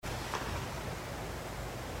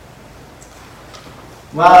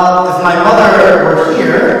Well, if my mother were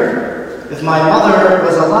here, if my mother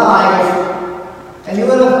was alive, and you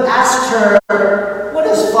would have asked her, what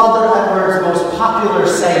is Father Edward's most popular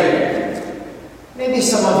saying? Maybe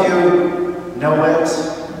some of you know it.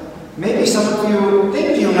 Maybe some of you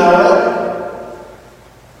think you know it.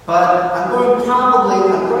 But I'm going to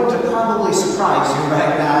probably surprise you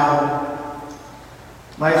right now.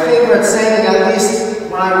 My favorite saying, at least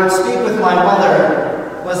when I would speak with my mother,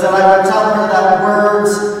 was that I would tell her that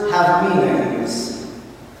words have meanings.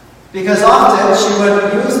 Because often she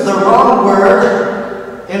would use the wrong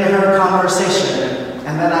word in her conversation,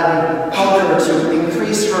 and then I would help her to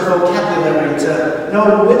increase her vocabulary to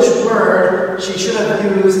know which word she should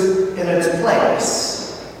have used in its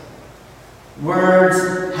place.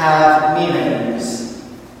 Words have meanings.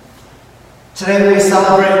 Today we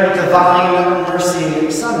celebrate Divine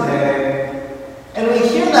Mercy Sunday. And we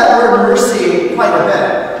hear that word mercy quite a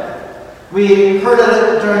bit. We heard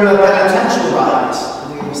it during the penitential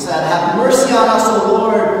rite. We said, have mercy on us, O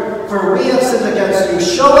Lord, for we have sinned against you.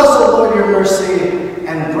 Show us, O Lord, your mercy,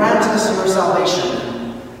 and grant us your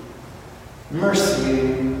salvation.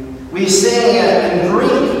 Mercy. We sing it in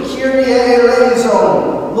Greek, Kyrie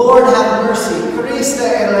eleison. Lord, have mercy. Christe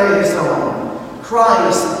eleison.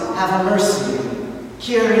 Christ, have mercy.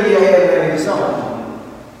 Kyrie eleison.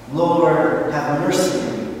 Lord, have mercy.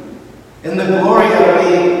 In the Gloria,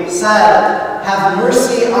 we said, have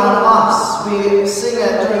mercy on us. We sing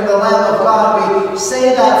it during the Lamb of God. We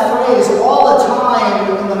say that phrase all the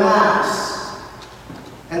time in the Mass.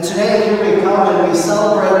 And today, here we come and we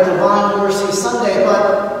celebrate Divine Mercy Sunday,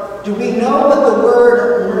 but do we know what the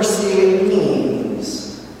word mercy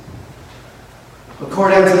means?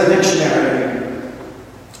 According to the dictionary,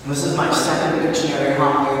 this is my second dictionary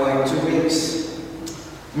homily in like 2 weeks.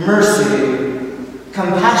 Mercy,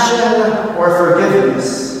 compassion or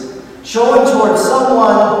forgiveness, shown towards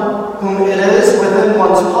someone whom it is within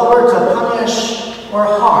one's power to punish or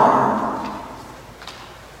harm.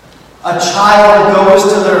 A child goes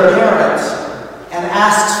to their parent and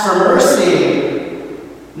asks for mercy,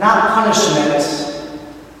 not punishment,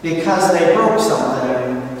 because they broke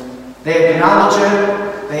something. They acknowledge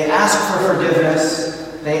it, they ask for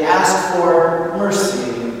forgiveness, they ask for mercy.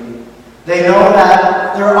 They know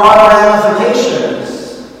that there are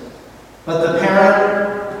ramifications, but the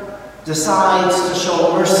parent decides to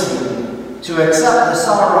show mercy, to accept the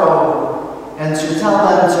sorrow, and to tell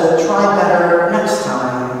them to try better next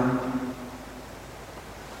time.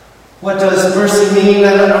 What does mercy mean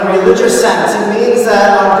in a religious sense? It means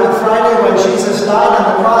that on Good Friday, when Jesus died on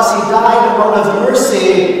the cross, he died out of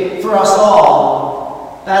mercy for us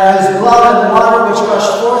all. That his blood and water which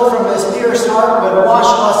gushed forth from his pierced heart would wash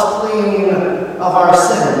us clean of our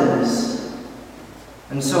sins.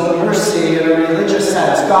 And so mercy, in a religious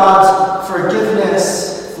sense, God's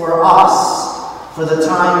forgiveness for us for the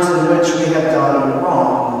times in which we have done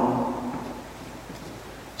wrong.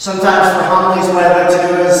 Sometimes for homilies, what I like to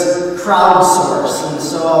do is crowdsource. And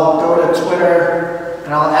so I'll go to Twitter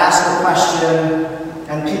and I'll ask a question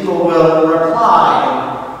and people will reply.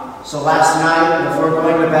 So last night, before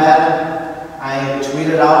going to bed, I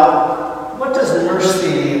tweeted out, what does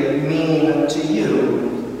mercy mean to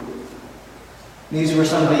you? These were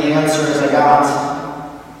some of the answers I got.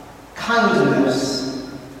 Kindness,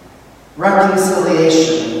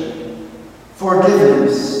 reconciliation,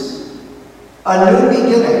 forgiveness, a new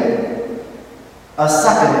beginning, a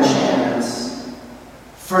second chance,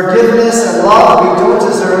 forgiveness and love we don't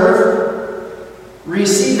deserve,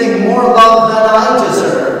 receiving more love than I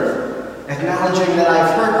deserve, acknowledging that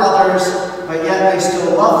I've hurt others, but yet they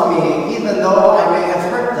still love me, even though I may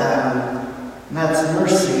have hurt them. And that's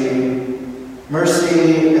mercy.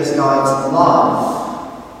 Mercy is God's love.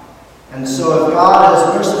 And so if God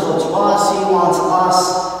is merciful to us, he wants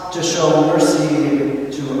us to show mercy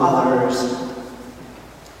to others.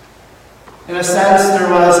 In a sense, there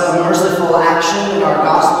was a merciful action in our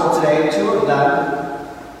gospel today, 2 of them.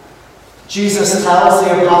 Jesus tells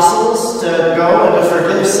the apostles to go and to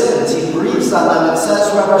forgive sins. He breathes on them and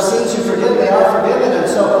says, whoever sins you forgive, they are forgiven. And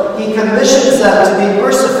so he commissions them to be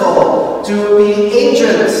merciful, to be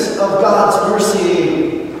agents of God's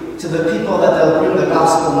mercy to the people that they'll bring the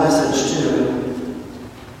gospel message to.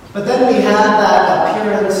 But then we had that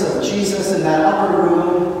appearance of Jesus in that upper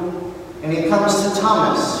room, and he comes to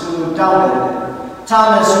Thomas, who doubted.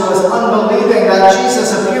 Thomas, who was unbelieving that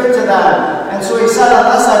Jesus appeared to them. And so he said,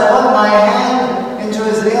 unless I put my hand into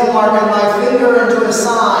his nail mark and my finger into his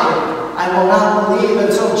side, I will not believe.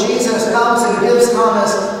 And so Jesus comes and gives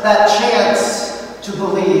Thomas that chance to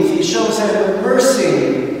believe. He shows him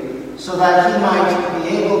mercy so that he might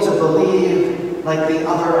be able to believe like the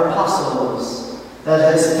other apostles.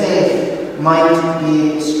 that his faith might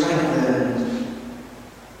be strengthened.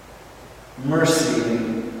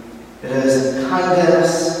 Mercy, it is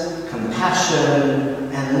kindness,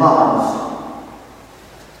 compassion, and love.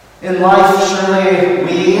 In life, surely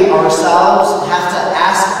we ourselves have to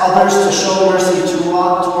ask others to show mercy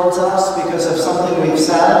towards us because of something we've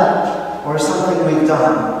said or something we've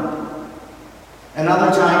done. And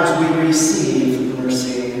other times we receive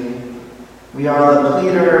mercy. We are the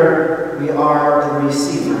pleader, we are the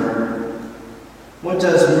receiver. What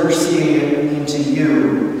does mercy mean to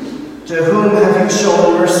you? To whom have you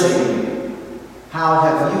shown mercy?